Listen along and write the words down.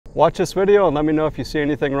Watch this video and let me know if you see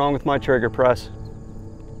anything wrong with my trigger press.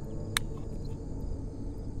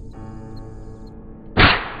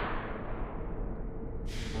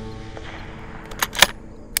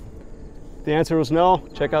 If the answer was no,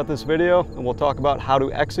 check out this video and we'll talk about how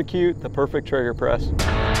to execute the perfect trigger press.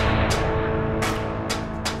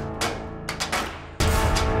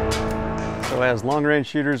 So as long-range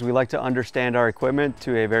shooters, we like to understand our equipment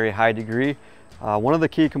to a very high degree. One of the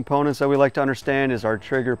key components that we like to understand is our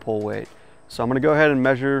trigger pull weight. So I'm going to go ahead and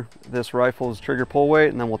measure this rifle's trigger pull weight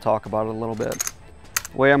and then we'll talk about it a little bit.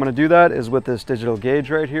 The way I'm going to do that is with this digital gauge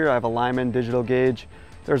right here. I have a Lyman digital gauge.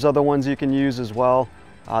 There's other ones you can use as well.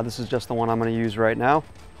 This is just the one I'm going to use right now.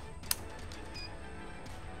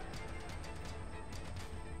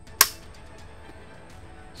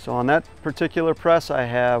 So on that particular press, I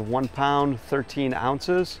have 1 pound, 13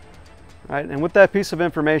 ounces. Right? And with that piece of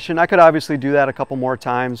information, I could obviously do that a couple more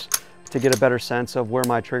times to get a better sense of where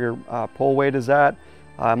my trigger pull weight is at.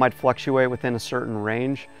 It might fluctuate within a certain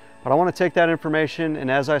range. But I want to take that information and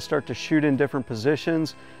as I start to shoot in different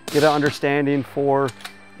positions, get an understanding for,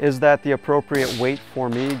 is that the appropriate weight for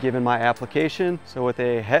me given my application? So with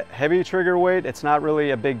a heavy trigger weight, it's not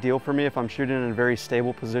really a big deal for me if I'm shooting in very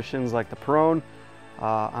stable positions like the prone.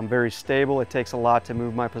 I'm very stable. It takes a lot to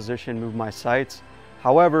move my position, move my sights.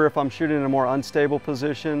 However, if I'm shooting in more unstable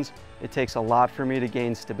positions, it takes a lot for me to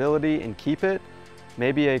gain stability and keep it.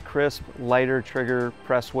 Maybe a crisp, lighter trigger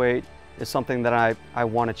press weight is something that I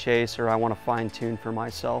want to chase or I want to fine tune for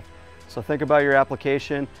myself. So think about your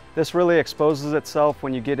application. This really exposes itself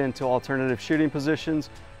when you get into alternative shooting positions,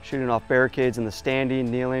 shooting off barricades in the standing,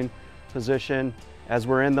 kneeling position. As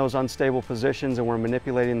we're in those unstable positions and we're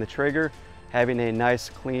manipulating the trigger, having a nice,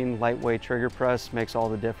 clean, lightweight trigger press makes all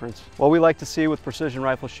the difference. What we like to see with precision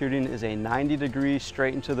rifle shooting is a 90-degree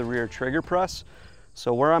straight into the rear trigger press.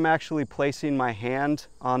 So where I'm actually placing my hand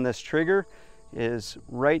on this trigger is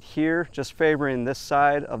right here, just favoring this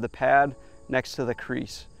side of the pad next to the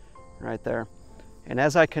crease. Right there. And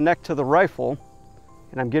as I connect to the rifle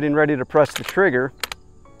and I'm getting ready to press the trigger,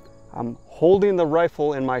 I'm holding the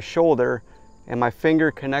rifle in my shoulder and my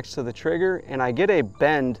finger connects to the trigger and I get a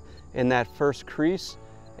bend in that first crease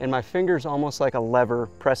and my finger's almost like a lever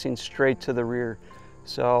pressing straight to the rear.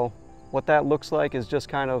 So what that looks like is just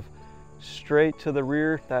kind of straight to the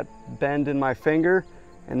rear, that bend in my finger,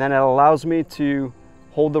 and then it allows me to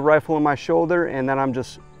hold the rifle in my shoulder and then I'm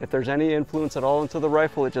just, if there's any influence at all into the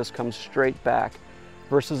rifle, it just comes straight back.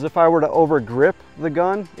 Versus if I were to over grip the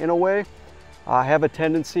gun in a way, I have a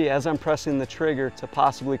tendency as I'm pressing the trigger to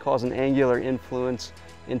possibly cause an angular influence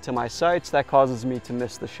into my sights that causes me to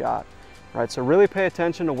miss the shot. Right, so really pay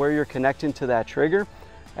attention to where you're connecting to that trigger.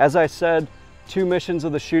 As I said, 2 missions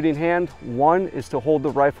of the shooting hand. 1 is to hold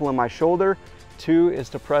the rifle in my shoulder. 2 is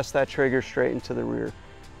to press that trigger straight into the rear.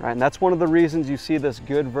 Right, and that's one of the reasons you see this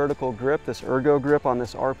good vertical grip, this ergo grip on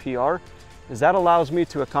this RPR, is that allows me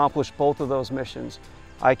to accomplish both of those missions.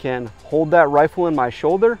 I can hold that rifle in my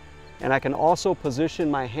shoulder and I can also position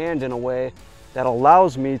my hand in a way that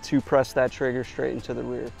allows me to press that trigger straight into the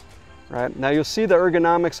rear. Right, now you'll see the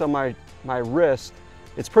ergonomics on my wrist,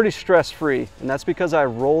 it's pretty stress-free, and that's because I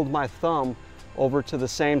rolled my thumb over to the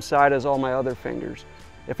same side as all my other fingers.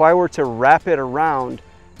 If I were to wrap it around,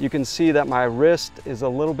 you can see that my wrist is a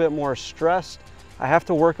little bit more stressed. I have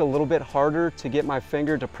to work a little bit harder to get my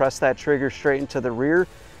finger to press that trigger straight into the rear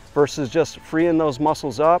versus just freeing those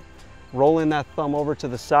muscles up, rolling that thumb over to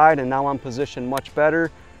the side, and now I'm positioned much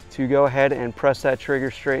better to go ahead and press that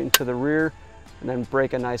trigger straight into the rear and then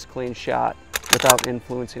break a nice clean shot without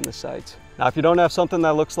influencing the sights. Now, if you don't have something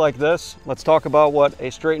that looks like this, let's talk about what a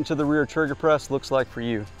straight into the rear trigger press looks like for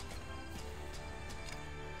you.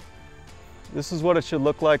 This is what it should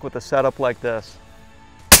look like with a setup like this.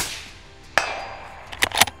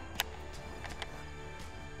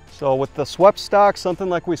 So with the swept stock, something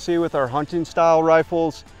like we see with our hunting style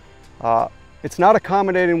rifles, it's not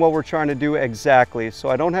accommodating what we're trying to do exactly. So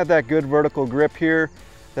I don't have that good vertical grip here.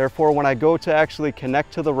 Therefore, when I go to actually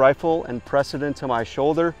connect to the rifle and press it into my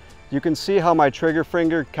shoulder, you can see how my trigger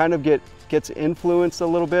finger kind of gets influenced a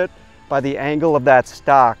little bit by the angle of that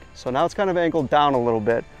stock. So now it's kind of angled down a little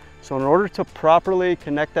bit. So in order to properly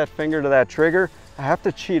connect that finger to that trigger, I have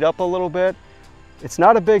to cheat up a little bit. It's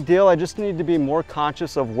not a big deal. I just need to be more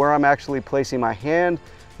conscious of where I'm actually placing my hand,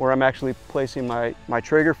 where I'm actually placing my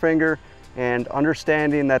trigger finger, and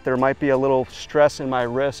understanding that there might be a little stress in my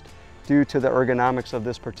wrist due to the ergonomics of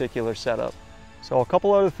this particular setup. So a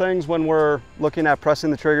couple other things when we're looking at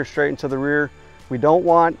pressing the trigger straight into the rear. We don't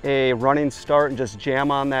want a running start and just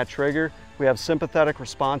jam on that trigger. We have sympathetic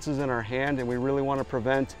responses in our hand and we really want to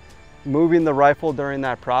prevent moving the rifle during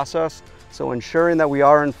that process. So ensuring that we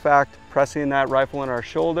are in fact pressing that rifle in our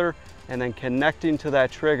shoulder and then connecting to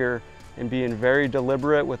that trigger and being very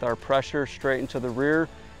deliberate with our pressure straight into the rear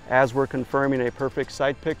as we're confirming a perfect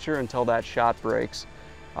sight picture until that shot breaks.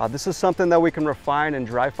 This is something that we can refine in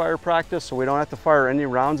dry fire practice, so we don't have to fire any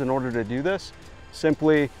rounds in order to do this.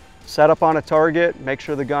 Simply set up on a target, make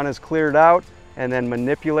sure the gun is cleared out, and then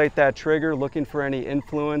manipulate that trigger, looking for any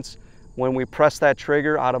influence when we press that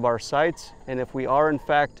trigger out of our sights. And if we are in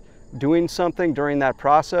fact doing something during that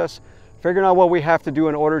process, figuring out what we have to do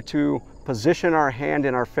in order to position our hand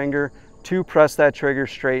and our finger to press that trigger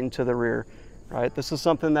straight into the rear. Right? This is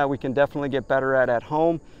something that we can definitely get better at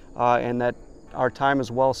home, and that our time is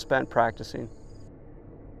well spent practicing.